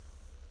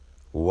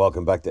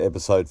Welcome back to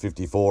episode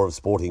 54 of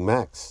Sporting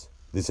Max.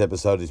 This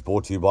episode is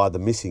brought to you by The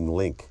Missing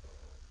Link,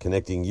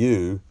 connecting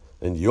you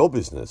and your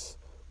business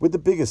with the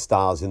biggest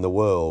stars in the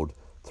world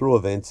through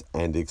events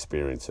and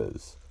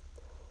experiences.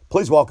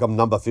 Please welcome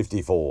number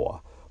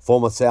 54,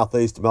 former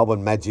Southeast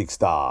Melbourne Magic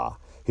star.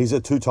 He's a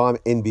two-time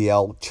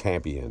NBL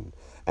champion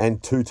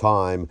and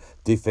two-time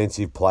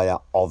Defensive Player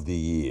of the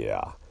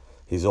Year.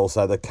 He's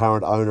also the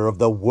current owner of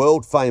the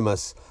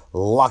world-famous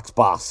Lux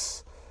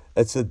Bus.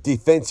 It's a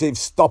defensive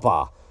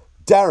stopper,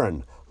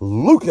 Darren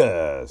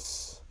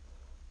Lucas.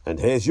 And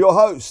here's your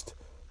host,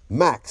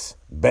 Max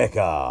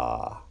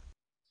Becker.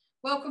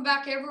 Welcome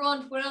back,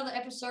 everyone, to another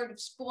episode of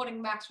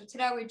Sporting Max. Where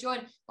today we're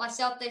joined by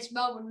Southeast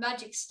Melbourne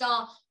Magic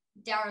star,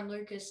 Darren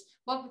Lucas.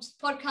 Welcome to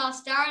the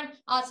podcast, Darren.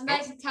 It's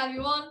amazing to have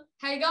you on.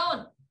 How you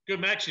going? Good,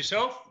 Max.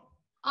 Yourself?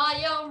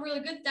 Yeah, I'm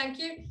really good, thank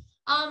you.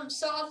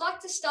 So I'd like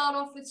to start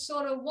off with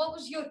sort of what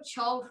was your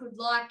childhood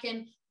like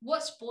and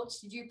what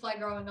sports did you play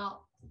growing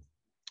up?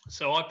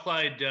 So I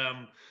played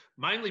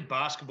mainly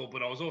basketball,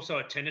 but I was also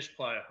a tennis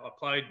player. I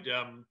played,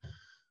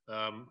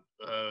 I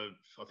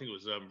think it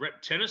was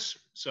rep tennis.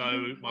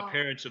 So my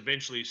parents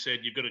eventually said,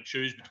 you've got to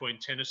choose between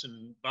tennis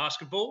and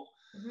basketball.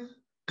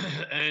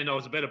 And I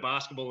was a better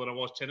basketball than I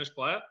was tennis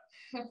player.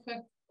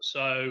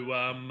 So,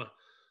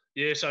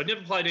 so I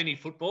never played any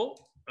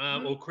football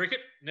or cricket.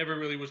 Never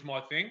really was my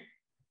thing.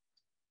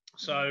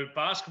 So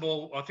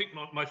basketball, I think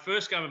my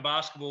first game of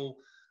basketball,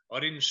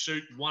 I didn't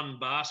shoot one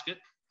basket.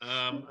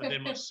 And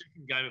then my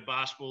second game of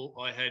basketball,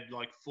 I had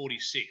like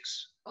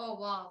 46. Oh,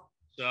 wow.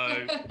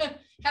 So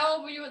how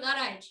old were you at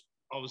that age?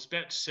 I was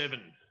about 7.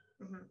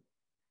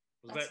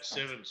 About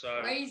 7.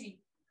 So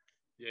crazy.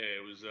 Yeah,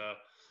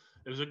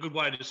 it was a good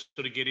way to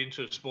sort of get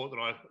into a sport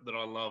that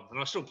I love, and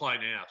I still play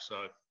now.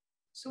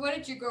 So where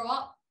did you grow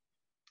up?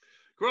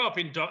 Grew up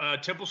in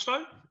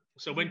Templestowe.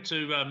 So I went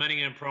to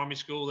Manningham Primary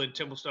School, then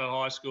Templestowe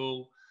High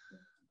School,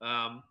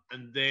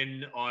 and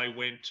then I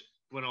went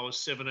when I was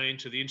 17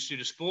 to the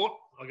Institute of Sport.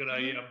 I got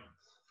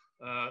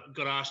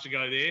got asked to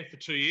go there for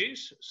 2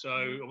 years. So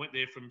I went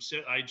there from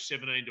age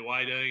 17 to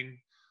 18,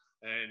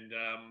 and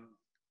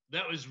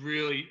that was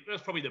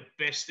probably the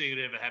best thing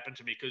that ever happened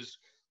to me, because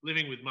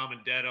living with mum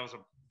and dad, I was a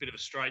bit of a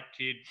straight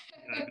kid,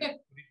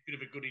 bit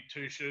of a goody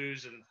two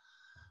shoes,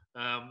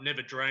 and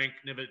never drank,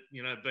 never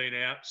been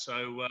out.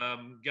 So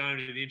going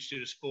to the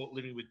Institute of Sport,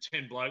 living with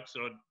 10 blokes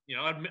that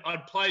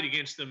I'd played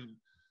against them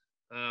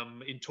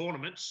in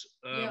tournaments,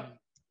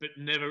 but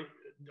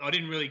I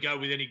didn't really go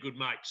with any good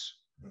mates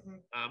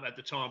at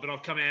the time. But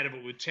I've come out of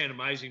it with 10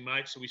 amazing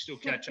mates, so we still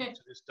catch up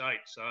to this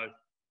date. So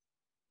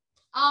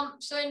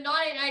in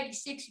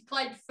 1986, you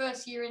played your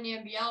first year in the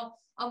NBL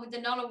with the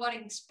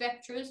Nunawading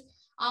Spectres.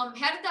 How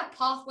did that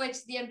pathway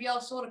to the NBL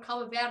sort of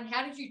come about, and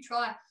how did you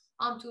try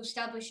to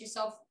establish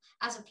yourself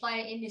as a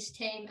player in this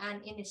team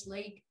and in this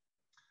league?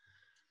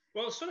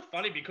 Well, it's sort of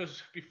funny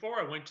because before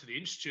I went to the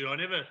Institute, I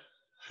never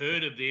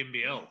heard of the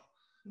NBL.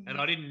 And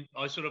I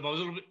was a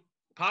little bit,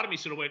 part of me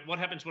sort of went, what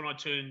happens when I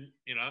turn,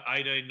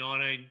 18,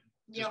 19,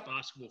 just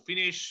basketball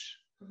finish,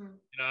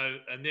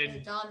 and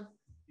then, done.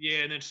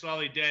 Yeah, and then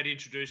slowly Dad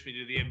introduced me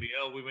to the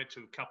NBL. We went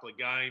to a couple of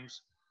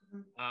games.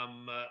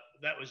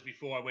 That was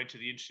before I went to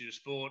the Institute of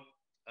Sport.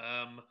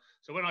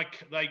 So when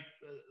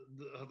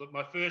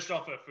my first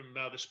offer from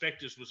the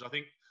Spectres was, I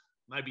think,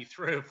 maybe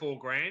 3 or 4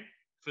 grand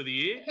for the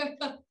year.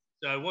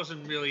 So it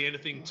wasn't really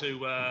anything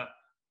to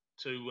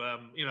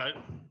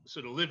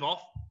sort of live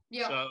off.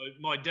 Yeah. So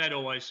my dad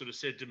always sort of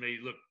said to me,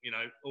 look,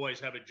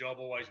 always have a job,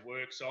 always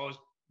work. So I was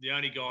the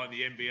only guy in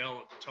the NBL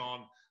at the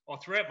time, or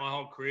throughout my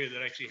whole career,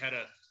 that actually had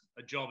a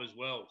job as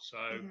well. So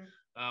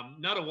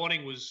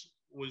Nunawading was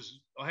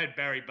I had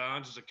Barry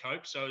Barnes as a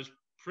coach. So it was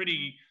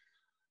pretty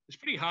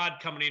hard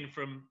coming in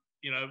from,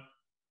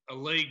 a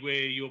league where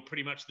you're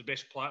pretty much the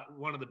best player,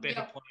 one of the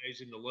better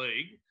players in the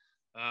league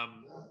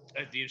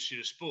at the Institute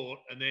of Sport.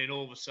 And then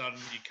all of a sudden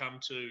you come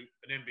to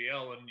an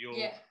NBL and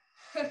you're,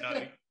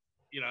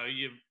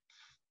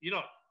 you're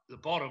not the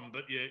bottom,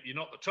 but you're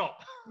not the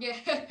top. Yeah.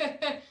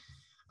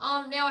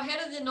 Now,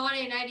 ahead of the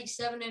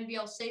 1987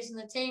 NBL season,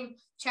 the team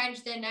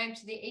changed their name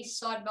to the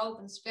Eastside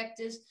Melbourne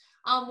Spectres.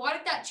 Why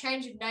did that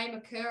change of name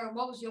occur, and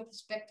what was your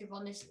perspective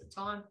on this at the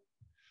time?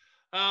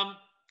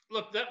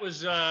 Look, that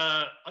was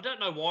I don't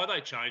know why they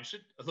changed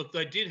it. Look,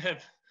 they did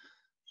have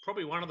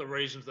probably one of the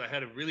reasons they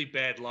had a really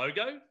bad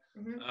logo.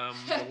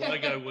 The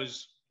logo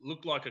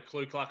looked like a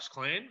Ku Klux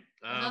Klan.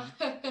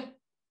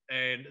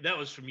 And that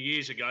was from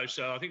years ago.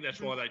 So I think that's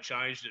why they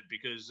changed it,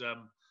 because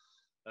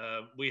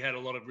we had a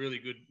lot of really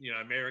good,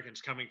 Americans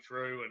coming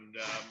through, and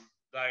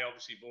they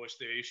obviously voiced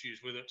their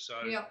issues with it. So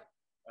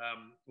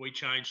we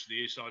changed to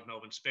the Eastside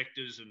Melbourne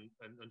Spectres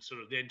and sort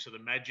of then to the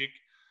Magic.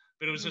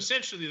 But it was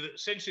essentially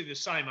the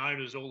same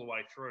owners all the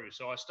way through.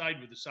 So I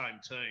stayed with the same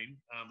team.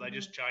 They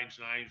just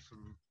changed names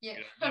from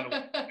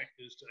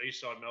Spectres to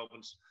Eastside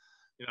Melbourne's,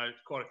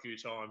 quite a few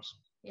times.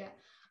 Yeah.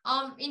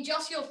 In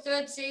just your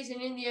third season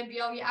in the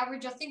NBL, you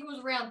averaged, I think it was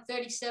around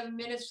 37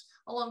 minutes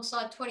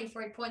alongside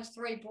 23 points,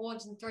 3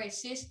 boards and 3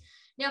 assists.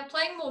 Now,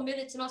 playing more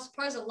minutes and I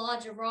suppose a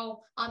larger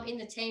role in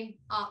the team,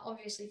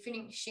 obviously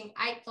finishing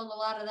 8th on the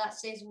ladder that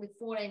season with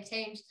 14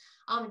 teams,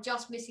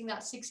 just missing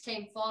that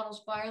 16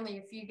 finals by only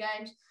a few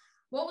games.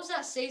 What was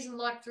that season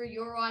like through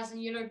your eyes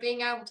and, being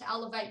able to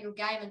elevate your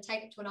game and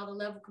take it to another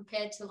level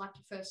compared to like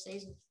your first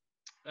season?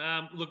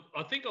 Look,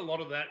 I think a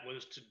lot of that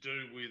was to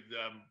do with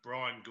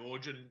Brian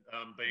Goorjian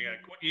being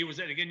out. What year was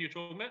that again you're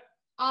talking about?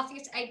 I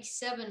think it's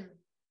 87.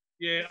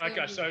 Yeah,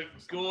 okay. So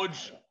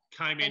Gorge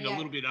came in a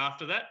little bit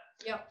after that.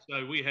 Yep.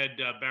 So we had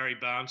Barry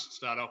Barnes to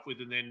start off with,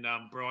 and then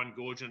Brian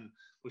Goorjian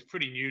was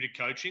pretty new to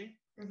coaching.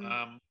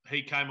 Mm-hmm.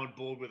 He came on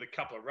board with a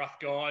couple of rough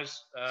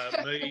guys,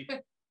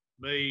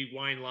 me,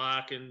 Wayne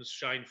Larkins,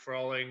 Shane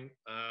Frolling.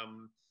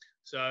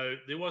 So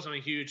there wasn't a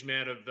huge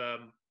amount of,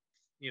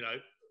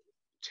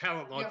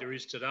 talent like there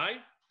is today.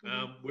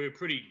 We're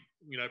pretty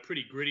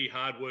gritty,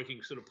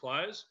 hardworking sort of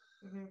players.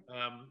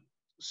 Mm-hmm.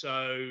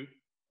 So,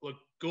 look,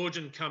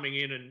 Goorjian coming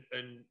in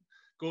and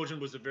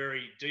Goorjian was a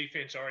very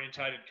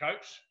defense-orientated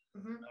coach.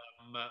 Mm-hmm.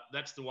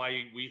 That's the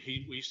way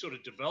we sort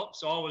of developed.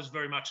 So I was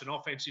very much an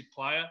offensive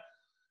player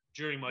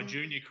during my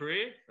junior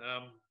career.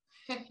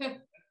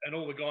 And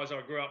all the guys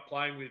I grew up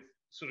playing with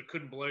sort of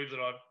couldn't believe that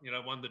I,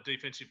 won the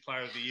Defensive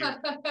Player of the Year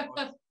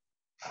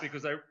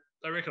because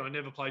they reckon I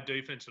never played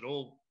defense at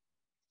all.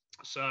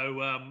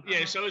 So,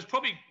 so it was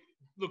probably,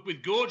 look,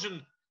 with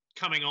Goorjian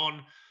coming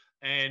on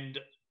and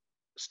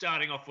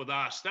starting off with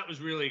us, that was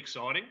really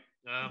exciting.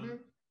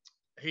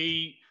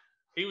 He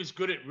was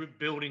good at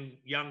building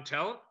young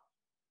talent.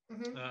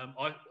 Mm-hmm.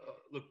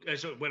 Look,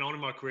 as it went on in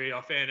my career,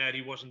 I found out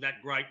he wasn't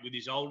that great with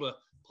his older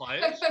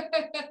players,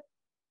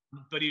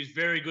 but he was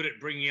very good at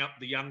bringing up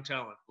the young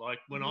talent. Like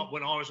when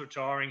I was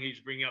retiring, he was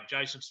bringing up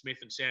Jason Smith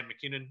and Sam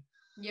McKinnon.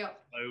 Yeah.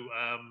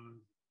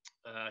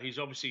 So he's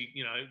obviously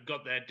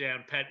got that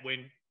down pat.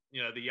 When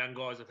the young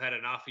guys have had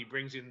enough, he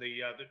brings in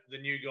the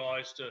new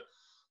guys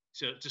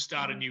to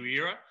start a new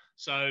era.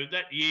 So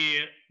that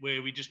year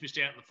where we just missed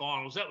out in the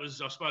finals, that was,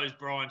 I suppose,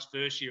 Brian's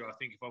first year, I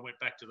think, if I went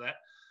back to that.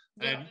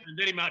 Yeah. And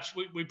very much,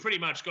 we pretty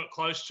much got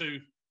close to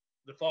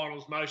the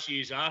finals most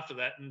years after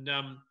that. And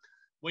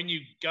when you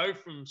go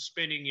from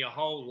spending your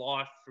whole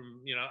life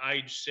from,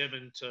 age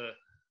 7 to,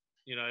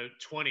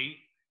 20,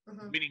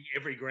 winning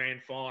every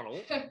grand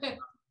final,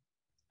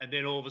 and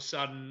then all of a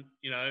sudden,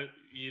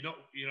 you're not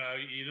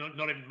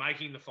even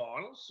making the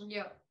finals.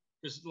 Yeah.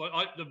 Because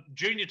the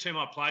junior team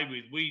I played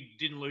with, we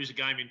didn't lose a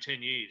game in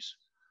 10 years.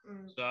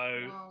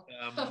 So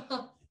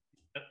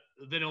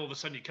then all of a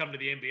sudden you come to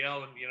the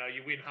NBL and,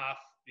 you win half,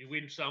 you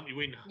win some, you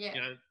win,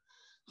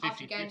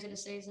 50 games in a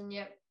season,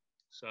 yep.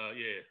 So,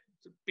 yeah,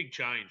 it's a big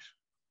change.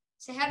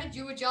 So how did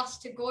you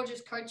adjust to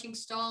Gorge's coaching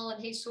style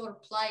and his sort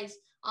of plays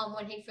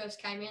when he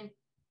first came in?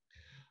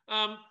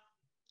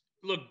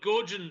 Look,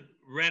 Goorjian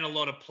ran a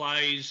lot of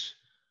plays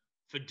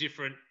for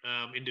different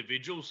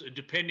individuals,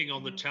 depending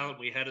on the talent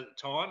we had at the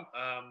time.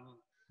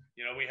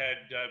 We had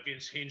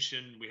Vince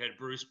Hinchin, we had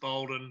Bruce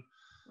Bolden,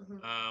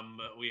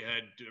 we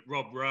had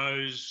Rob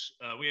Rose.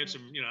 We had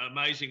some,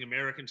 amazing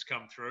Americans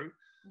come through.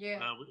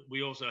 Yeah.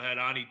 We also had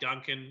Arnie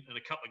Duncan and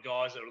a couple of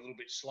guys that are a little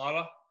bit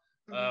slower.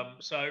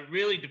 So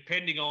really,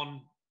 depending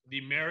on the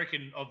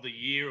American of the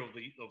year or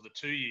the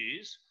 2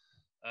 years,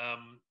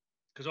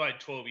 because I had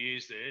 12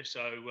 years there,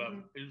 so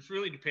it was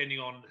really depending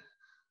on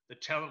the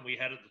talent we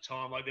had at the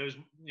time. Like there was,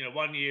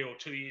 1 year or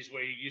 2 years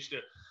where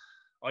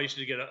I used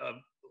to get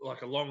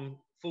a long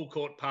full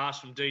court pass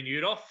from Dean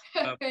Udoff,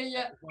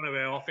 one of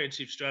our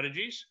offensive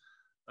strategies.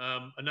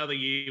 Another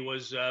year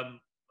was I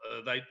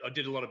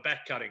did a lot of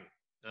back cutting,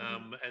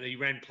 and he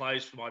ran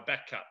plays for my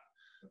back cut.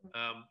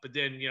 But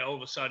then, all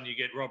of a sudden you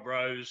get Rob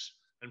Rose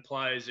and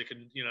players that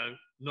can,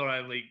 not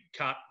only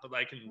cut, but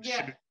they can shoot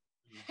and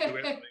do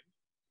everything.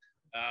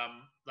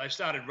 They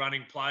started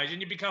running plays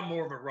and you become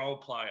more of a role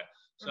player.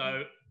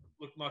 So,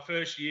 look, my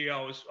first year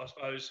I was, I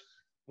suppose,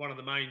 one of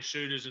the main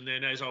shooters. And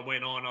then as I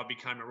went on, I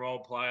became a role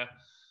player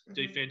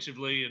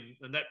defensively.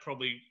 And that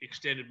probably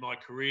extended my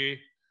career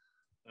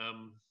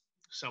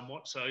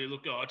somewhat. So,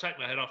 look, I take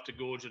my hat off to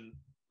Goorjian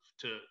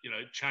to,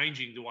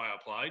 changing the way I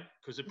played,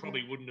 because it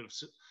probably wouldn't have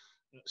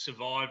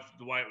survived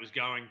the way it was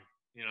going,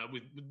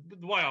 with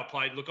the way I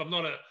played. Look, I'm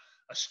not a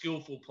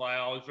skillful player.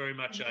 I was very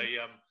much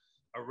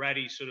a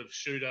ratty sort of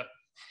shooter,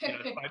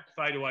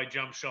 fade away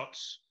jump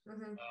shots,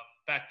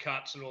 back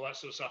cuts and all that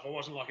sort of stuff. I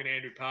wasn't like an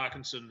Andrew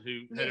Parkinson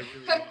who had a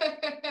really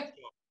nice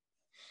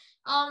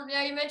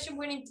Now you mentioned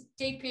winning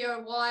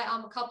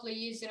DPOY a couple of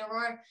years in a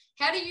row.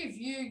 How do you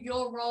view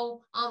your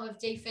role of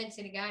defense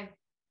in a game?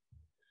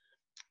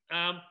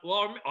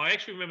 Well, I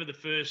actually remember the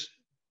first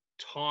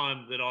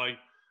time that I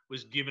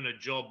was given a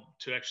job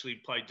to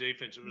actually play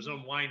defense. It was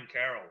on Wayne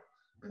Carroll.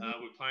 We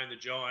were playing the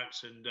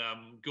Giants, and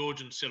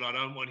Goorjian said, I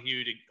don't want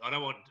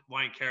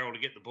Wayne Carroll to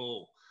get the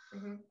ball.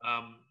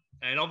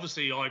 And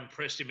obviously I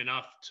impressed him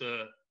enough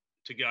to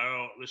go,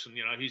 oh, listen,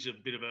 he's a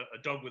bit of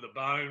a dog with a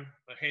bone,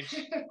 hence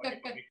I get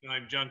my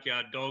nickname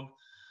Junkyard Dog.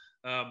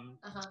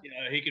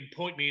 He could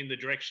point me in the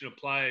direction of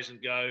players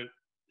and go,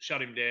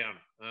 shut him down.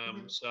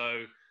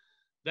 So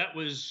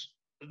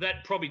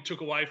that probably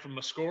took away from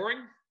my scoring.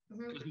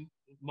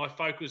 my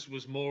focus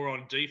was more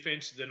on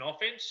defense than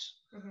offense.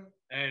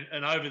 Mm-hmm.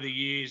 And over the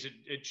years,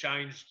 it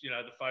changed, you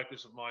know, the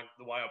focus of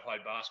the way I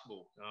played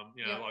basketball.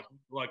 You know,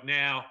 like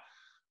now,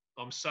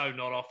 I'm so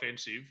not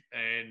offensive,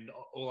 and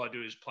all I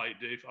do is play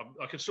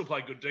I can still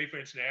play good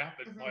defense now,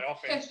 but my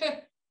offense,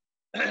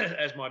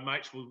 as my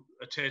mates will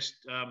attest,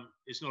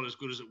 is not as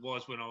good as it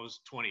was when I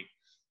was 20.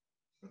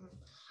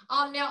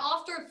 Now,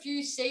 after a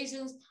few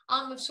seasons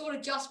of sort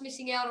of just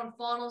missing out on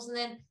finals and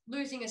then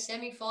losing a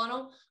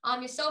semi-final,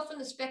 yourself and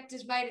the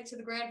Spectres made it to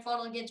the grand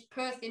final against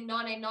Perth in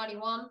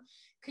 1991.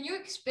 Can you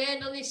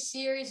expand on this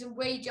series and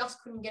where you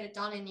just couldn't get it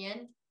done in the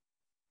end?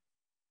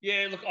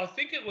 Yeah, look, I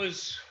think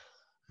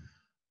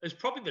it's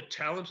probably the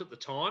talent at the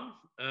time.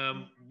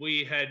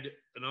 We had,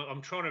 and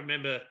I'm trying to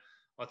remember,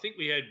 I think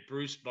we had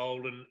Bruce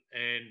Bolden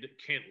and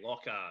Kent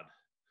Lockhart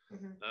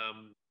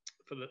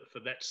for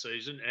that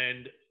season,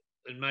 and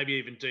maybe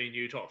even Dean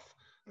Uthoff.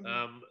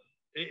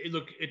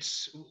 Look,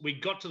 we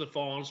got to the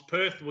finals.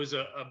 Perth was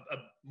a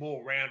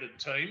more rounded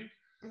team,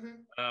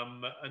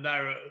 and they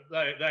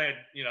had,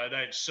 you know, they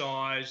had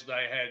size,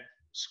 they had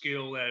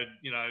skill, they had,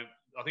 you know,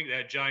 I think they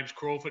had James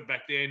Crawford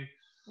back then,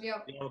 the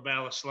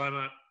Alabama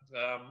Slammer.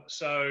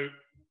 So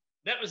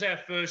that was our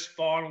first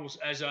finals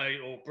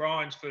or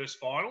Brian's first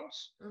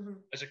finals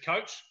as a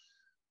coach,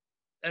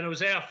 and it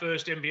was our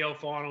first NBL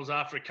finals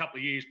after a couple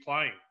of years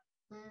playing.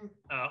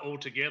 All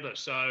together.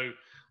 So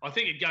I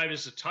think it gave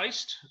us a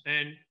taste,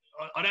 and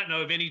I don't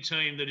know of any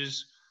team that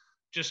has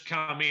just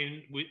come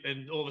in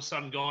and all of a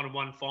sudden gone and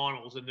won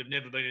finals and they've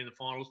never been in the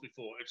finals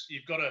before.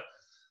 You've got to,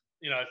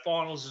 you know,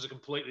 finals is a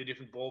completely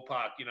different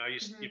ballpark. You know,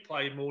 you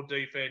play more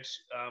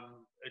defense.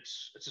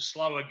 It's a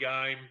slower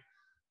game.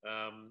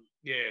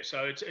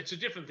 So it's a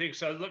different thing.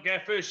 So look,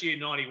 our first year,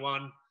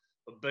 91,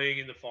 of being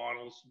in the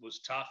finals was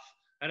tough,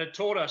 and it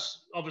taught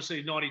us,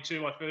 obviously,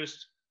 92, my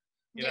first,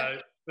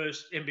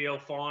 first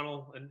NBL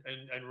final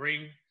and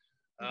ring.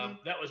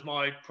 That was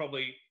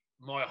probably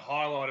my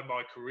highlight of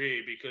my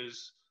career,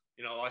 because,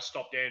 you know, I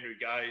stopped Andrew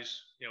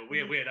Gaze. You know,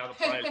 we had other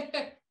players.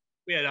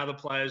 We had other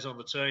players on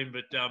the team,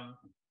 but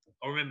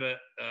I remember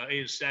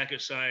Ian Stacker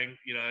saying,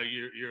 you know,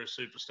 you're a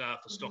superstar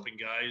for stopping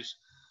Gaze,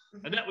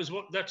 and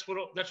that's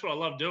what I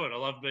love doing. I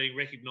love being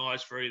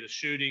recognised for either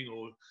shooting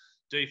or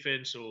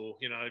defence, or,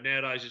 you know,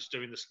 nowadays it's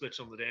doing the splits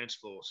on the dance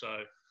floor.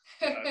 So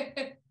you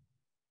know,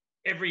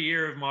 every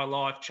year of my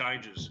life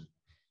changes.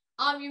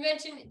 You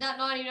mentioned that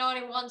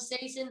 1991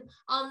 season.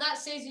 That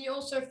season you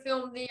also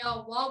filmed the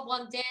Wild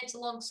One dance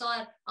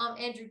alongside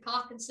Andrew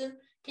Parkinson.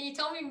 Can you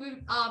tell me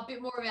a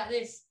bit more about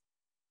this?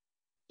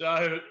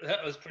 So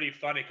that was pretty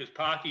funny, because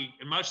Parky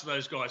and most of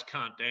those guys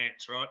can't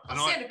dance, right? I've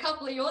seen a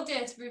couple of your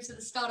dance moves at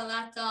the start of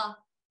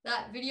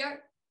that video.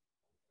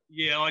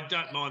 Yeah, I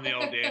don't mind the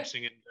old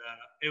dancing, and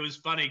it was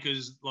funny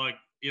because, like,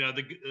 you know,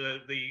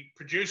 the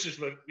producers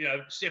were, you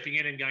know, stepping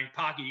in and going,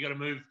 Parky, you got to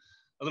move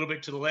a little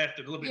bit to the left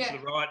and a little bit to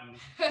the right, and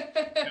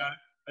you know,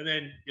 and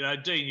then, you know,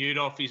 Dean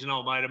Uthoff, he's an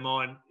old mate of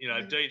mine. You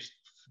know,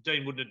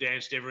 Dean wouldn't have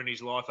danced ever in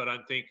his life, I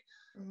don't think.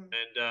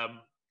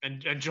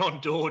 And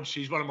John Dodge,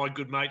 he's one of my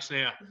good mates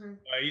now.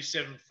 He's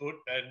 7 foot,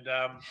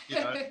 and you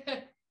know,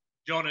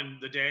 John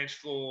and the dance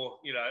floor,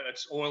 you know,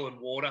 it's oil and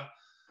water.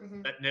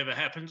 That never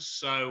happens.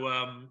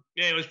 So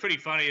it was pretty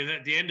funny. And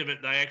at the end of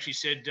it, they actually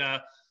said,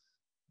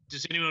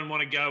 "Does anyone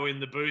want to go in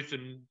the booth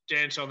and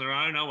dance on their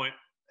own?" I went,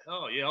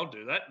 "Oh yeah, I'll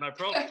do that, no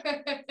problem."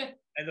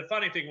 And the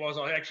funny thing was,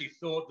 I actually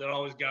thought that I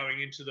was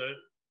going into the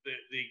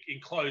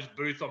enclosed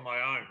booth on my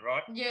own,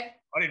 right? Yeah.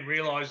 I didn't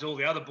realise all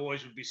the other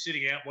boys would be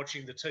sitting out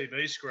watching the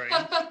TV screen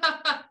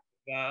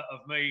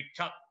of me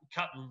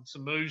cutting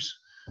some moves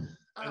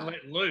and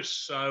letting loose.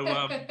 So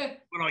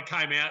when I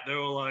came out, they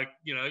were all like,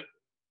 you know,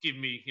 give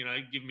me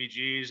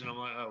jeers, and I'm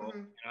like, oh well,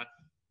 you know.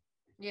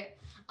 Yeah.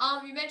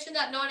 You mentioned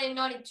that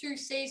 1992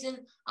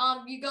 season.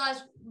 You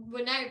guys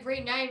were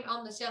renamed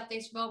the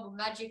Southeast Melbourne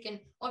Magic, and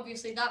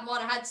obviously that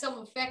might have had some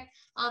effect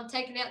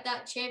taking out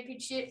that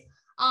championship.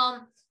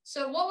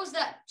 So what was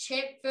that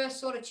first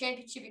sort of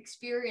championship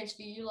experience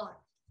for you like?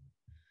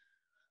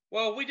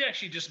 Well, we'd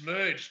actually just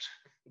merged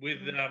with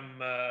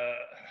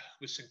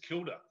St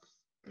Kilda.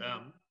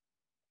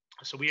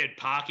 So we had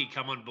Parky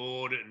come on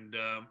board, and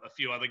a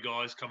few other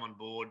guys come on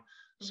board.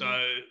 So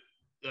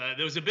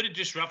there was a bit of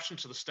disruption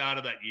to the start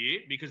of that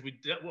year, because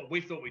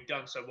we thought we'd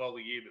done so well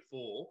the year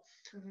before,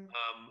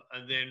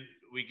 and then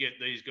we get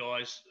these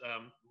guys,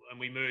 and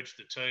we merged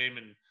the team,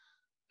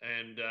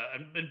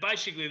 and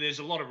basically there's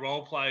a lot of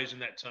role players in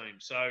that team.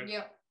 So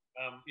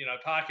you know,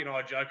 Parky and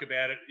I joke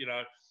about it. You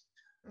know,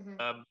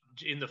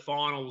 in the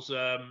finals,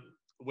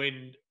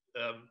 when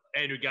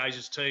Andrew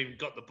Gaze's team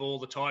got the ball,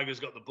 the Tigers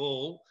got the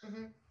ball,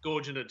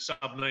 Gorgon had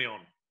subbed me on.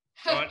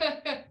 Right,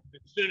 as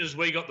soon as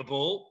we got the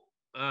ball,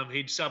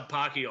 he'd sub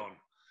Parky on,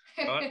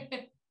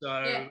 right?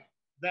 So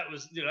that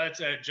was, you know,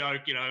 that's our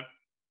joke, you know.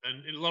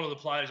 And a lot of the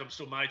players I'm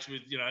still mates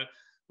with, you know,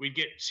 we'd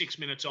get 6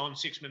 minutes on,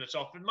 6 minutes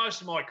off. But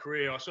most of my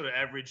career, I sort of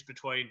averaged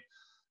between,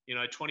 you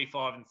know,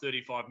 25 and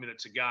 35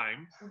 minutes a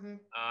game,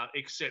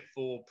 except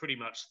for pretty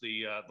much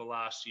the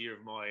last year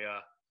of my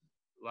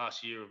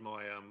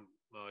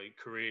my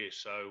career.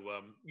 So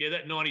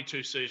that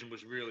 '92 season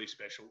was really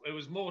special. It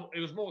was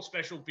more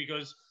special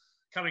because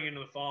coming into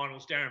the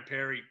finals, Darren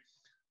Perry,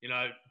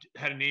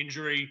 had an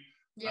injury.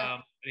 Yeah.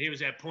 And he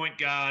was our point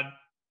guard,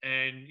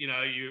 and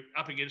you're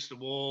up against the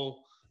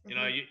wall.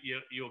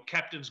 Your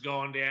captain's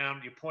gone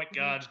down, your point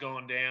guard's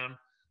gone down,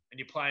 and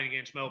you're playing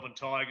against Melbourne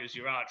Tigers,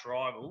 your arch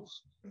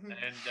rivals.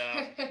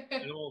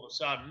 And all of a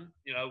sudden,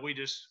 we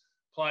just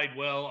played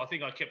well. I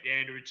think I kept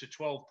Andrew to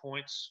 12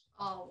 points.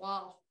 Oh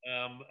wow!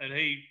 And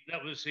he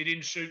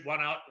didn't shoot one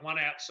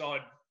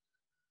outside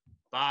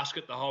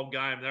basket the whole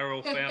game. They were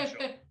all foul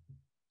shots.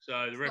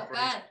 So the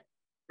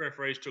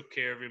referees took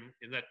care of him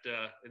in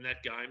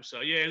that game.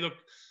 So yeah, look,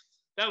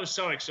 that was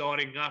so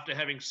exciting after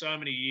having so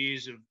many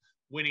years of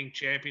winning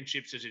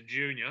championships as a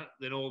junior.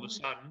 Then all of a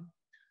sudden,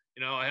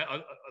 I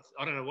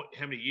don't know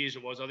how many years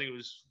it was. I think it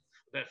was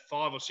about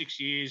 5 or 6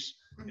 years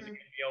in the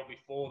NBL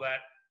before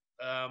that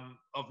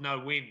of no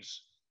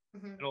wins.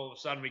 And all of a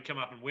sudden we come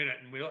up and win it,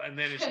 and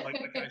then it's like,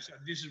 okay, so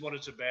this is what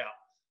it's about.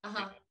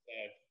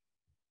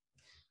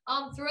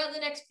 Throughout the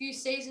next few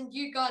seasons,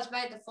 you guys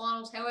made the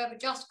finals, however,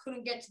 just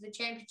couldn't get to the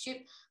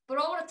championship. But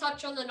I want to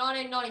touch on the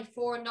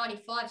 1994 and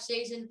 95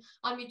 season.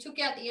 You took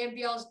out the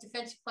NBL's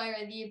Defensive Player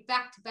of the Year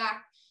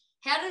back-to-back.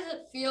 How does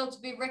it feel to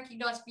be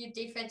recognised for your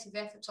defensive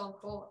efforts on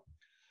court?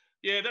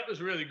 Yeah, that was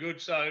really good.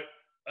 So,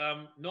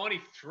 in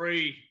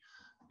 93,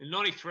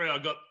 I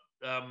got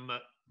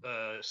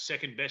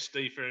second best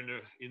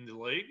defender in the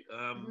league.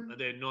 And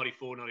then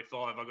 94,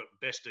 95, I got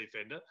best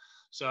defender.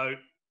 So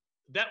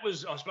that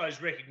was, I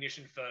suppose,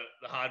 recognition for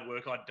the hard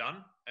work I'd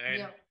done.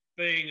 And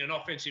being an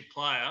offensive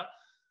player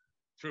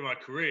through my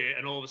career,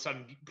 and all of a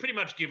sudden pretty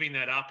much giving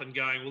that up and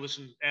going, well,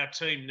 listen, our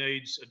team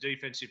needs a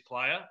defensive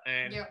player.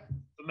 And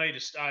for me to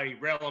stay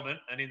relevant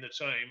and in the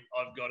team,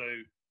 I've got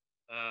to,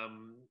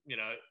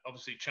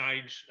 obviously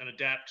change and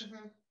adapt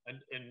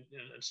and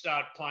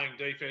start playing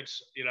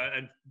defense,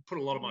 and put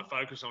a lot of my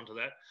focus onto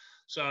that.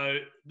 So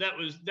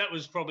that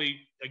was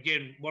probably,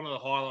 again, one of the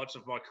highlights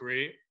of my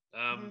career,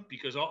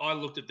 because I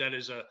looked at that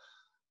as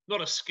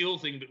not a skill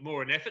thing, but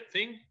more an effort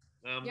thing.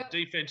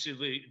 Defense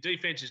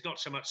is not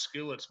so much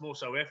skill, it's more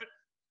so effort,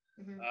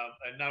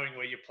 and knowing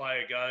where your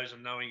player goes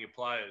and knowing your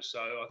players. So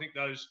I think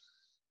those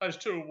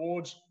two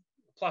awards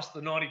plus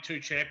the 92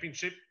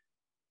 championship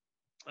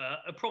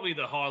are probably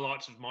the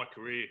highlights of my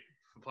career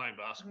for playing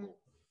basketball.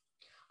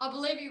 I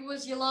believe it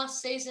was your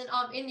last season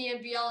in the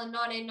NBL in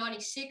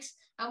 1996,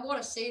 and what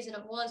a season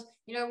it was,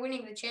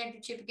 winning the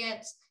championship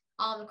against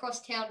the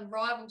crosstown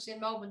rivals in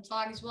Melbourne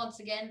Tigers once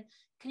again.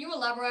 Can you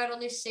elaborate on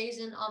this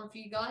season for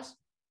you guys?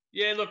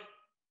 Yeah, look,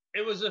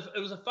 it was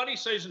a funny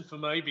season for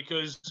me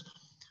because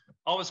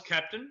I was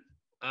captain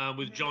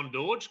with John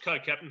Dodge,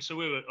 co-captain. So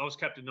I was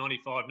captain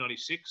 95,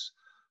 96,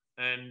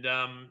 and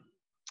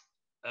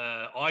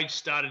I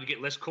started to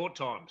get less court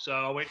time. So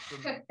I went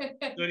from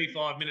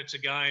 35 minutes a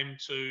game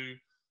to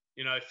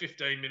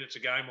 15 minutes a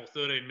game or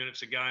 13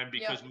 minutes a game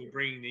because we were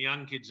bringing the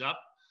young kids up.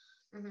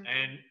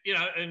 And,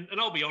 and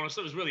I'll be honest,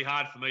 it was really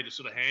hard for me to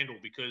sort of handle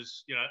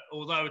because,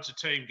 although it's a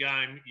team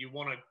game, you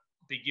want to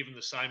be given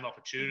the same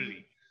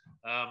opportunity.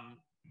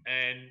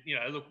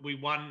 And, look, we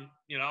won,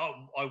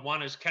 I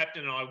won as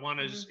captain and I won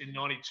as in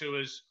 92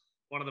 as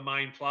one of the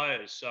main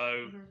players.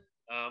 So,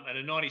 and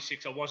in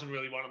 96, I wasn't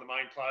really one of the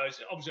main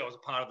players. Obviously, I was a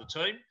part of the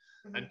team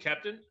and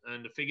captain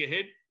and the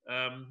figurehead.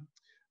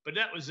 But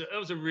that was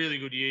a really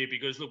good year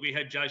because, look, we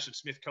had Jason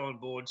Smith on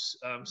boards,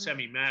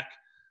 Sammy Mack,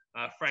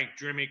 Frank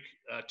Drimmick,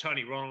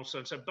 Tony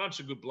Ronaldson, so a bunch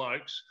of good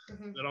blokes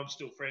that I'm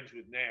still friends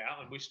with now,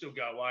 and we still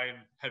go away and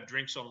have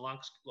drinks on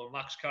Lux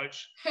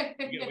Coach.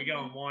 We go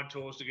on wine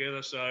tours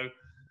together. So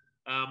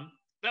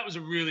that was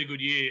a really good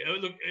year.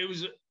 Look,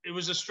 it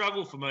was a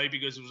struggle for me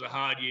because it was a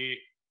hard year,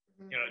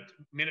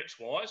 minutes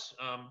wise.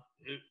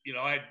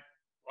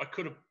 I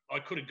could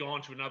have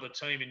gone to another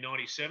team in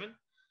 97.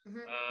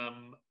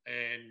 And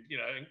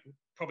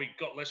probably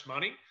got less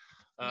money,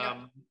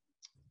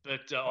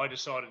 but I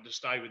decided to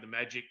stay with the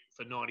Magic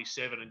for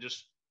 97 and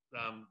just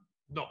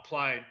not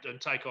play and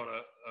take on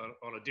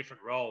a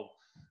different role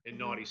in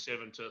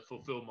 97 to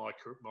fulfill my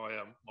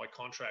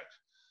contract.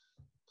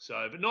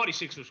 So, but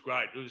 96 was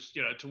great. It was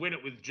to win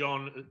it with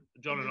John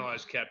and I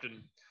as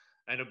captain,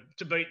 and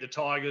to beat the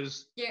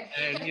Tigers.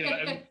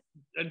 And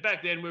and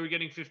back then we were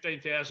getting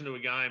 15,000 to a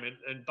game,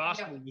 and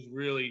basketball was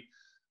really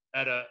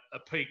at a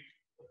peak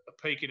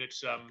in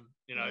its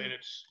in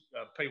its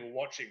people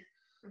watching.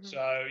 So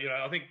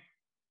I think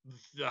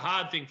the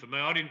hard thing for me,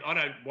 I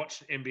don't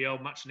watch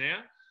NBL much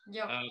now.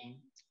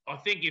 I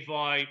think if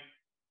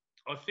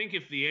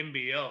the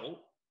NBL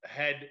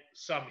had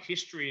some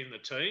history in the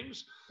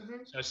teams,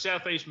 so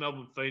Southeast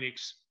Melbourne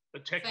Phoenix,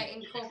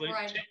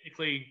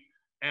 technically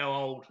our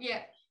old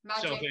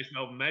Southeast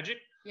Melbourne Magic.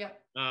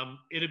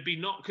 It'd be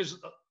not because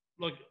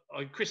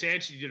Chris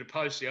Anstey did a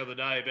post the other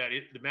day about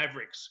the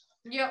Mavericks.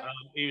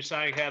 He was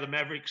saying how the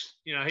Mavericks,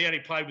 he only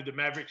played with the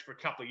Mavericks for a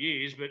couple of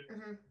years, but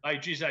they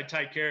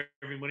take care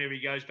of him whenever he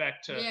goes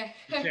back to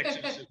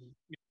Texas.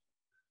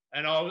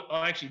 And I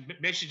actually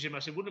messaged him. I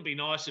said, wouldn't it be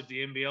nice if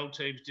the NBL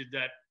teams did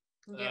that,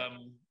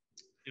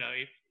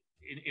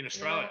 in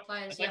Australia.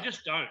 Players, They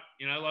just don't.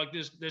 Like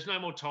there's no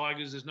more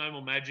Tigers. There's no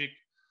more Magic.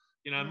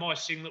 My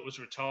singlet was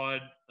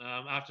retired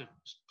after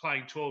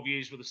playing 12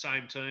 years with the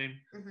same team.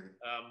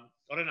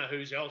 I don't know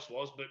whose else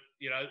was, but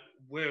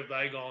where have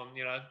they gone?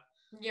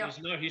 There's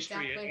no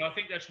history. Exactly. And I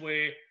think that's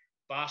where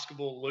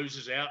basketball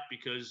loses out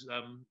because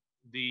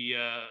the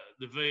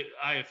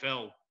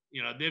AFL,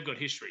 they've got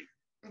history.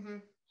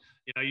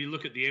 You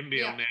look at the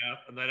NBL now,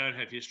 and they don't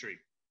have history,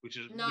 which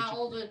is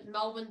all the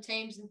Melbourne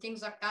teams and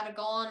things like that are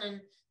gone,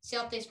 and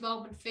Southeast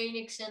Melbourne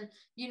Phoenix and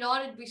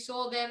United. We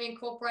saw them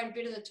incorporate a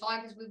bit of the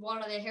Tigers with one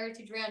of their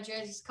Heritage Round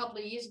jerseys a couple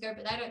of years ago,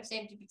 but they don't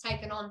seem to be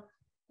taking on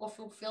or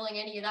fulfilling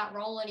any of that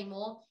role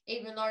anymore.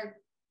 Even though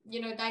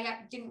they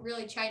didn't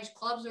really change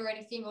clubs or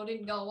anything, or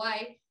didn't go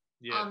away.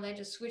 They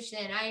just switched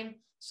their name,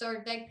 so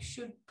they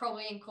should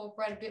probably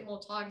incorporate a bit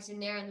more Tigers in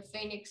there, and the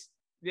Phoenix.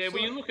 Yeah,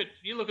 well, you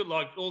look at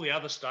like all the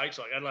other states,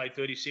 like Adelaide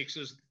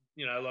 36ers,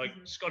 like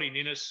Scotty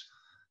Ninnis,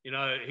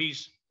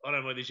 he's, I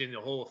don't know whether he's in the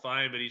Hall of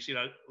Fame, but he's,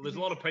 there's a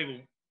lot of people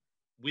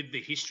with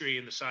the history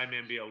in the same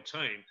NBL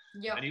team.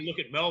 Yeah. And you look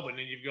at Melbourne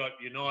and you've got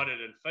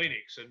United and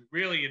Phoenix, and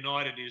really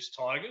United is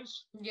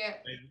Tigers. Yeah.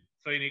 And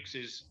Phoenix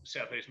is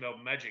Southeast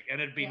Melbourne Magic. And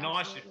it'd be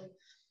nice absolutely.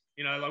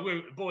 if,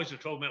 like boys were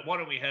talking about, why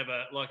don't we have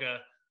a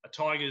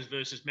Tigers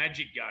versus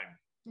Magic game?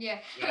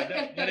 Yeah.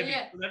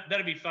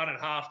 That'd be fun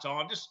at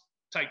halftime. Just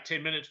take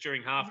 10 minutes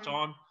during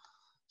halftime,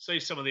 see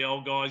some of the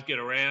old guys get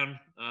around.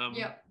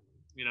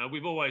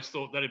 We've always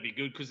thought that'd be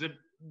good because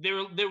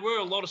there were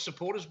a lot of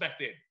supporters back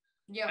then.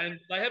 Yeah. And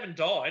they haven't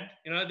died.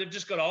 They've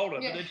just got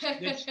older. Yeah.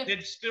 But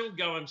they'd still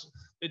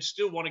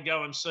want to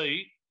go and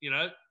see,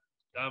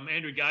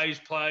 Andrew Gaze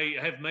play,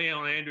 have me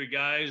on Andrew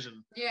Gaze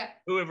and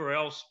whoever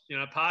else,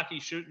 Parky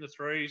shooting the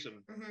threes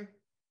and,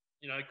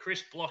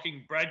 Chris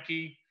blocking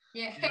Bradkey.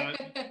 Yeah.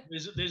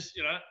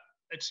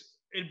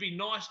 It'd be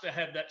nice to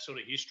have that sort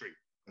of history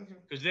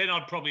because then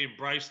I'd probably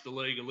embrace the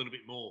league a little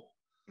bit more.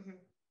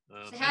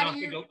 So how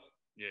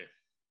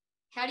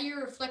do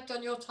you reflect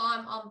on your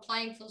time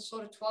playing for the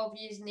sort of 12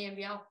 years in the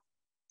NBL?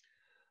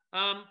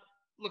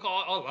 Look,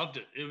 I loved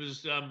it. It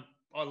was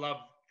I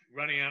loved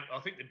running out. I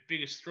think the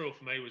biggest thrill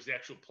for me was the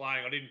actual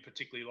playing. I didn't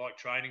particularly like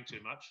training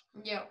too much.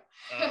 Yeah.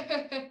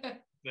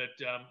 But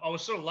I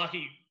was sort of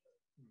lucky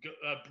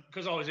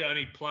because I was the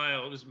only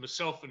player. It was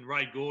myself and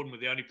Ray Gordon were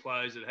the only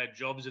players that had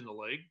jobs in the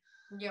league.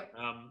 Yep.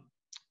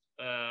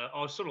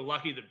 I was sort of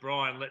lucky that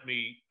Brian let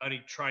me only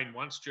train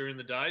once during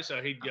the day.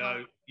 So he'd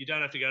go, you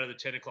don't have to go to the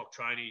 10 o'clock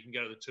training, you can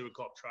go to the 2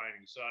 o'clock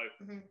training. So,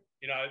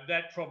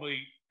 that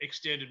probably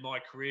extended my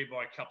career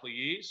by a couple of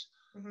years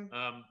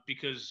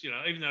because,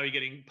 even though we were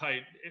getting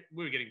paid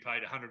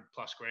 100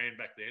 plus grand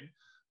back then.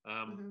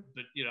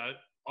 But,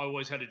 I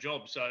always had a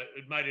job. So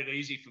it made it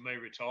easy for me to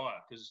retire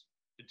because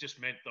it just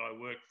meant that I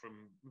worked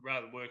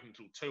rather than working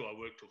till 2, I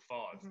worked till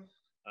 5.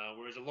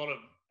 Whereas a lot of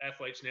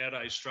athletes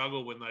nowadays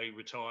struggle when they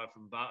retire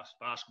from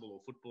basketball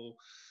or football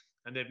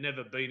and they've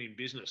never been in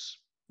business.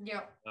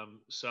 Yeah.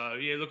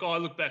 Look, I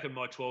look back at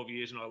my 12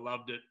 years and I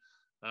loved it.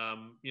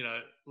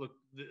 Look,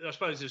 I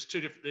suppose there's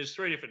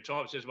 3 different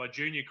types. There's my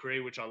junior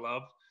career, which I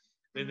loved.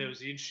 Then there was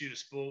the Institute of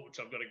Sport, which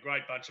I've got a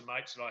great bunch of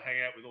mates that I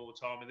hang out with all the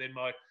time. And then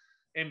my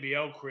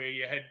NBL career,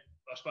 you had,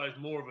 I suppose,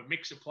 more of a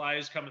mix of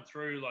players coming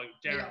through, like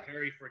Darren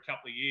Perry for a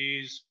couple of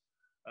years.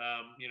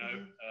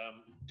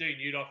 Dean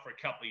Udoff for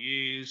a couple of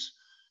years.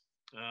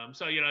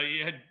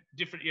 You had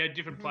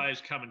different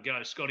players come and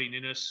go. Scotty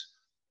Ninnis.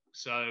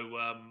 So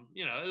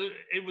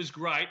it was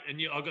great, and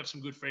I got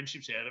some good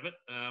friendships out of it.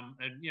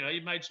 And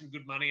you made some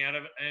good money out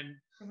of it,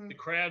 and the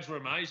crowds were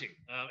amazing.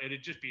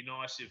 It'd just be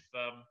nice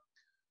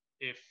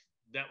if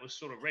that was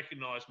sort of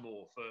recognised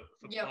more for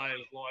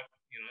players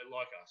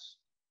like us.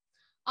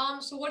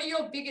 So what are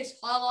your biggest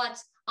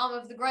highlights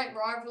of the great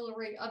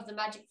rivalry of the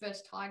Magic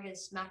versus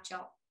Tigers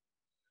matchup?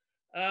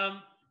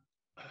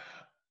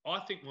 I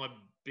think my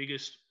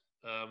biggest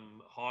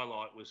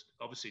highlight was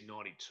obviously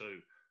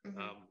 92.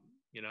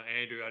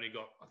 Andrew only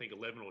got, I think,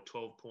 11 or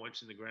 12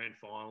 points in the grand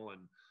final,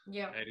 and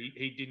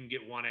he didn't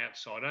get one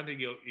outside. I don't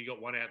think he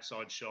got one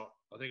outside shot.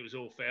 I think it was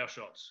all foul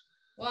shots.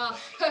 Wow.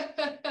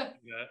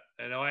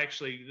 And I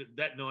actually,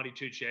 that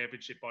 92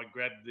 championship, I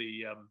grabbed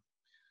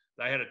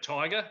they had a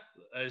tiger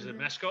as a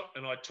mascot,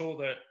 and I tore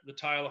the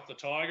tail off the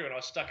tiger and I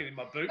stuck it in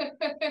my boot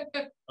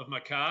of my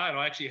car, and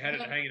I actually had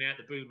it hanging out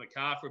the boot of my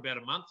car for about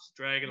a month,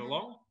 dragging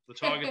along the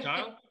tiger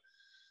tail.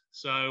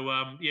 So,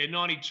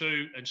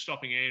 92 and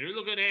stopping Andrew.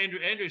 Look at Andrew.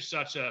 Andrew's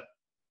such a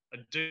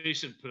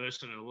decent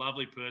person and a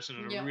lovely person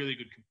and a really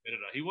good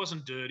competitor. He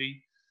wasn't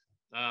dirty.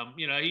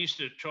 He used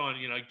to try and,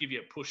 give you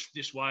a push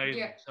this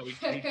way, so he'd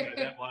go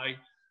that way.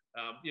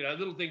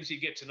 Little things you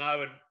get to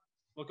know. And,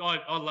 look,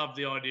 I love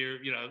the idea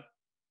of,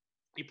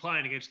 you're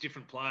playing against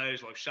different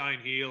players like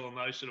Shane Heal and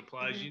those sort of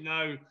players. You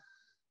know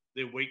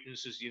their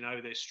weaknesses, you know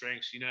their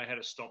strengths, you know how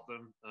to stop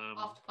them.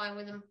 After playing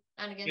with them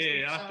and against them.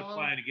 Yeah, after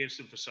playing against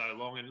them for so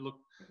long. And look,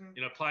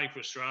 playing for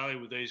Australia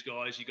with these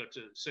guys, you got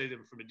to see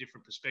them from a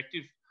different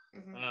perspective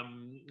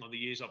on the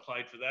years I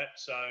played for that.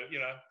 So,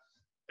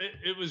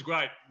 It was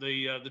great.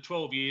 The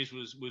 12 years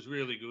was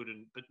really good,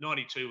 but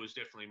 92 was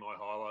definitely my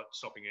highlight,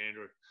 stopping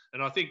Andrew.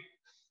 And I think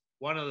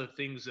one of the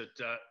things that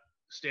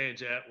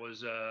stands out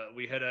was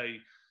we had a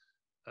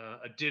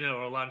dinner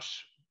or a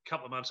lunch a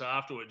couple of months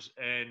afterwards,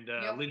 and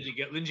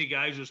Lindsay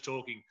Gage was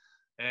talking,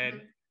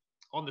 and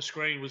on the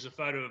screen was a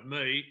photo of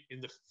me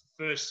in the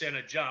first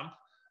centre jump,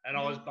 and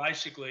I was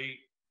basically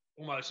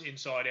almost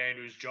inside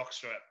Andrew's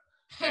jockstrap.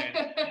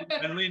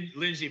 And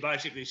Lindsay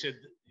basically said,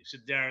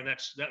 Darren,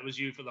 that was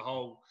you for the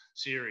whole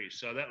series.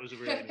 So that was a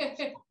really nice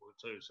compliment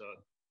too. So,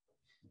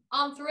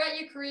 throughout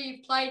your career,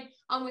 you've played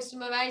with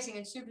some amazing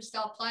and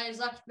superstar players,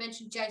 like you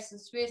mentioned, Jason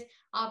Smith,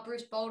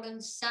 Bruce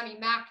Bolden, Sammy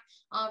Mack,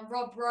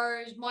 Rob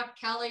Rose, Mike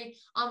Kelly,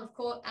 of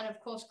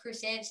course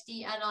Chris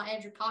Anstey and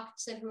Andrew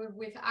Parkinson, who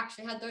we've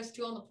actually had those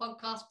two on the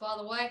podcast, by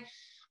the way.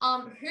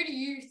 Who do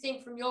you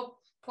think, from your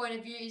point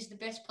of view, is the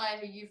best player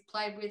who you've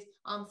played with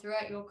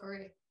throughout your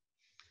career?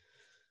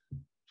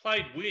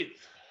 Played with?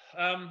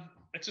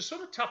 It's a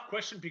sort of tough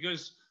question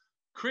because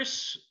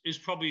Chris is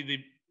probably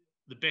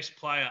the best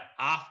player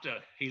after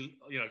he,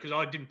 because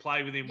I didn't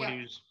play with him when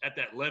he was at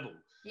that level.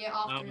 Yeah,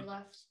 after he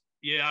left.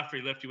 Yeah, after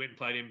he left, he went and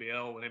played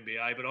NBL and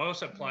NBA. But I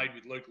also played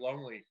with Luke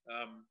Longley.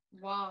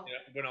 Wow.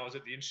 When I was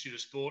at the Institute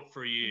of Sport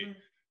for a year.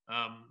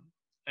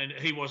 And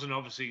he wasn't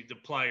obviously the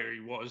player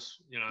he was,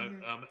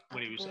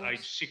 when he was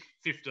age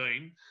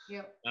 15.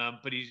 Yep.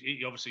 But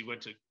he obviously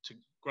went to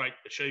great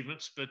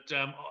achievements. But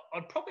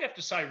I'd probably have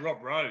to say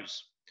Rob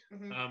Rose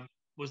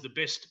was the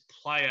best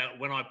player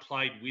when I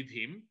played with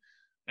him,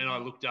 and I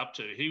looked up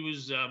to. He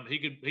was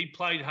he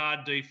played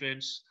hard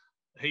defense.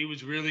 He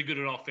was really good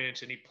at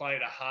offense, and he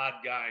played a hard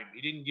game.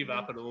 He didn't give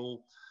up at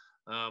all.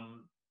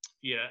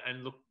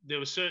 And look, there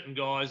were certain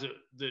guys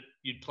that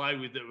you'd play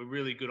with that were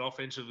really good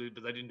offensively,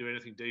 but they didn't do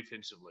anything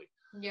defensively.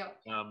 Yeah.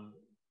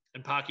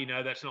 And Parky,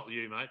 no, that's not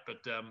you, mate.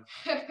 But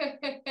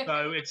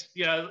so it's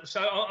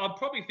so I'd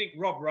probably think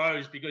Rob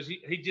Rose because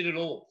he did it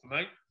all for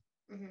me.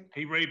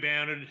 He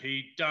rebounded,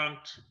 he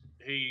dunked,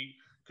 he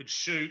could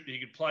shoot, he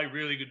could play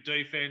really good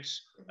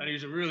defense, and he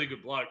was a really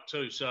good bloke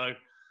too. So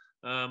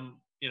I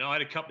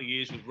had a couple of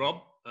years with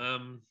Rob,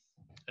 and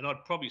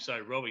I'd probably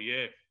say Robbie,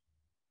 yeah.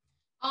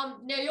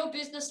 Now, your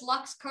business,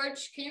 Lux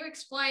Coach, can you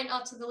explain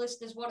to the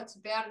listeners what it's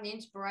about and the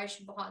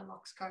inspiration behind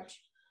Lux Coach?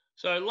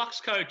 So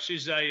Lux Coach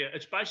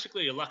it's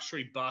basically a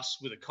luxury bus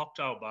with a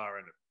cocktail bar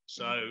in it.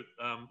 So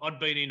I'd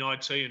been in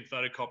IT and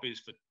photocopiers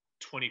for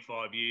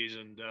 25 years,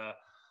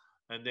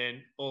 and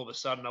then all of a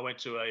sudden I went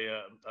to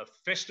a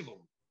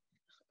festival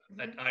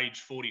at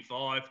age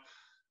 45,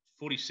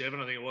 47,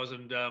 I think it was,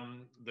 and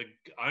the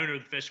owner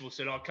of the festival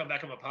said, "I'll come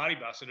back on my party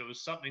bus," and it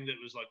was something that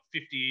was like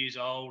 50 years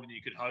old, and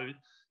you could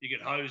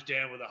hose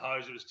down with a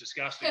hose. It was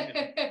disgusting.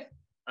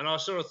 And I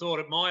sort of thought,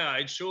 at my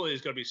age, surely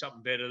there's got to be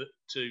something better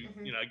to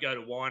go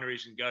to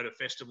wineries and go to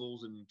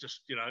festivals and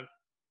just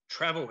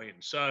travel in.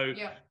 So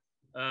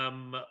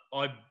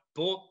I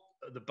bought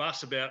the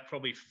bus about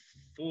probably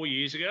 4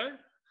 years ago,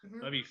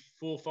 maybe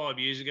 4 or 5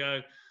 years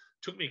ago.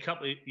 Took me a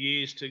couple of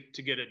years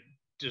to get it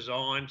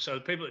designed. So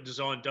the people that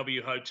designed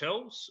W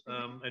Hotels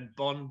and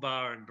Bond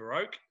Bar and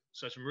Baroque,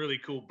 so some really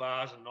cool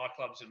bars and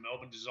nightclubs in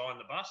Melbourne, designed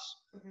the bus,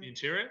 the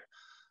interior.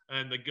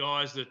 And the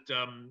guys that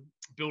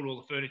built all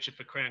the furniture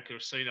for Crown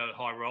Casino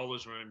High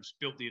Rollers rooms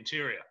built the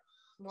interior.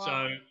 Wow.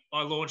 So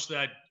I launched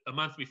that a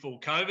month before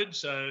COVID,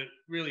 so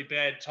really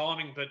bad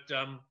timing, but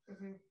the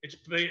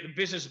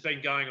business has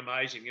been going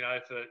amazing,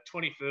 for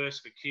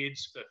 21st, for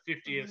kids, for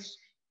 50th,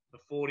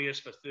 for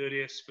 40th, for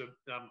 30th, for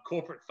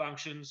corporate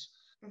functions,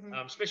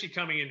 especially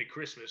coming into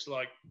Christmas.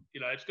 Like,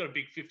 it's got a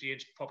big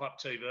 50-inch pop-up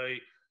TV.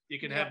 You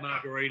can have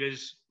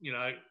margaritas, you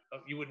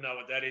wouldn't know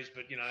what that is,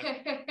 but,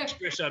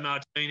 espresso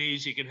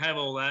martinis, you can have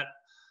all that.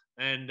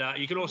 And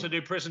you can also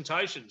do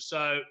presentations.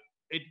 So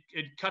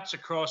it cuts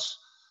across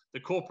the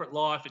corporate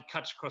life, it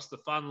cuts across the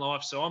fun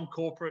life. So I'm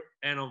corporate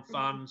and I'm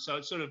fun.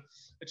 So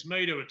it's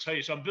me to a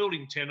T. So I'm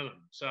building 10 of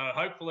them. So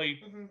hopefully,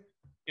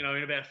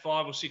 in about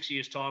 5 or 6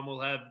 years' time,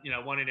 we'll have,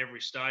 one in every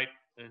state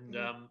and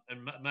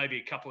maybe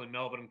a couple in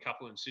Melbourne and a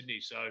couple in Sydney.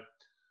 So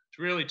it's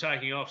really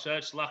taking off. So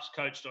it's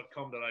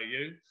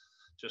luxcoach.com.au.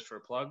 Just for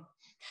a plug.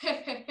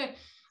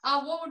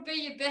 What would be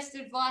your best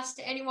advice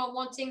to anyone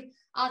wanting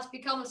to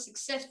become a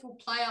successful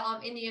player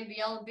in the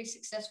NBL and be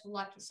successful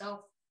like yourself?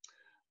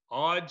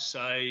 I'd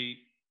say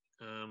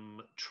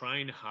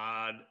train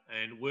hard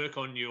and work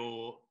on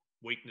your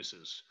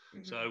weaknesses.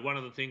 So one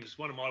of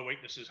my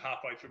weaknesses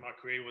halfway through my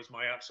career was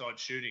my outside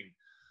shooting.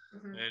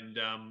 And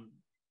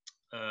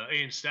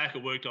Ian Stacker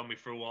worked on me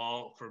for a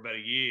while, for about a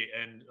year.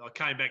 And I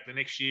came back the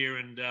next year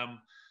and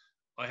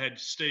I had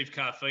Steve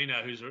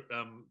Carfino,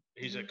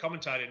 he's a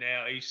commentator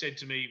now. He said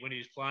to me when he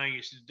was playing,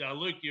 he said,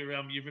 "Luke, you've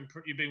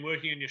been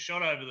working on your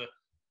shot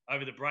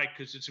over the break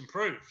because it's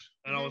improved."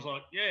 And I was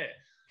like,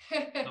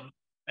 "Yeah."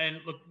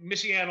 And look,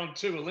 missing out on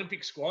 2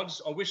 Olympic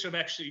squads, I wish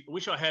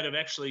I had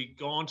actually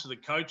gone to the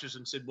coaches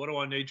and said, "What do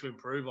I need to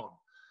improve on?"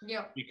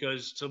 Yeah.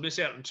 Because to miss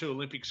out on 2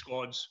 Olympic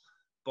squads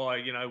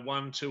by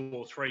 1, 2,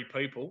 or 3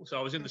 people, so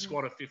I was in the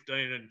squad of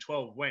 15 and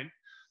 12 went.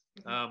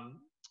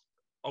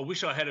 I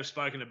wish I had have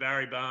spoken to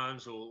Barry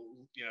Barnes or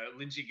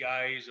Lindsay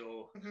Gaze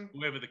or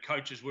whoever the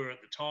coaches were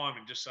at the time,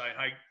 and just say,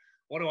 hey,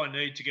 what do I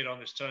need to get on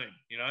this team?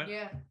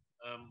 Yeah.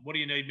 What do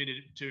you need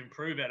me to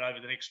improve at over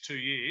the next 2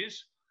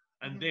 years?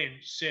 And then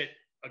set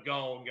a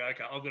goal and go,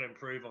 okay, I've got to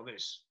improve on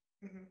this.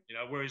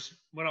 Whereas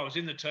when I was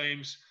in the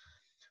teams,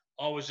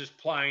 I was just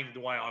playing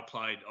the way I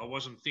played. I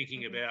wasn't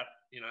thinking about,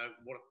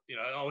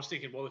 I was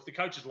thinking, well, if the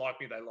coaches like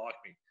me, they like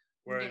me.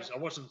 Whereas I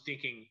wasn't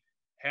thinking,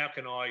 how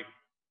can I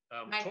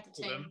talk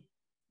to them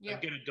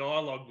and get a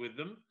dialogue with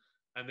them,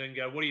 and then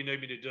go, what do you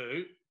need me to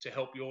do to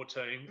help your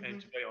team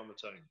and to be on the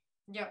team?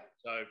 Yep.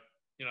 So,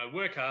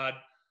 work hard,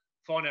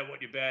 find out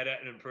what you're bad at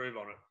and improve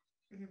on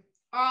it.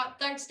 All right.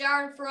 Thanks,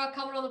 Darren, for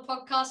coming on the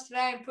podcast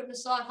today and putting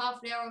aside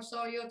half an hour or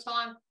so of your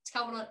time to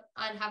come on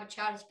and have a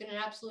chat. It's been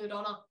an absolute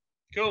honour.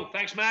 Cool.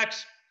 Thanks,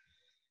 Max.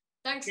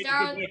 Thanks, Keep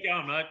Darren. the good work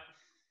going, mate.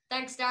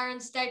 Thanks,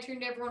 Darren. Stay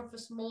tuned, everyone, for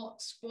some more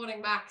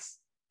Sporting Max.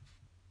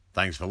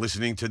 Thanks for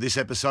listening to this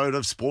episode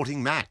of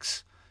Sporting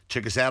Max.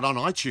 Check us out on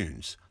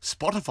iTunes,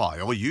 Spotify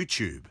or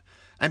YouTube,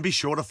 and be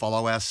sure to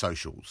follow our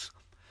socials.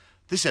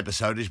 This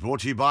episode is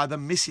brought to you by The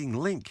Missing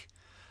Link.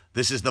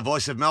 This is the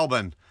Voice of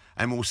Melbourne,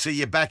 and we'll see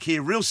you back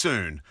here real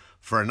soon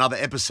for another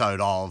episode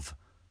of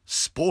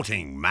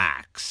Sporting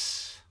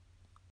Max.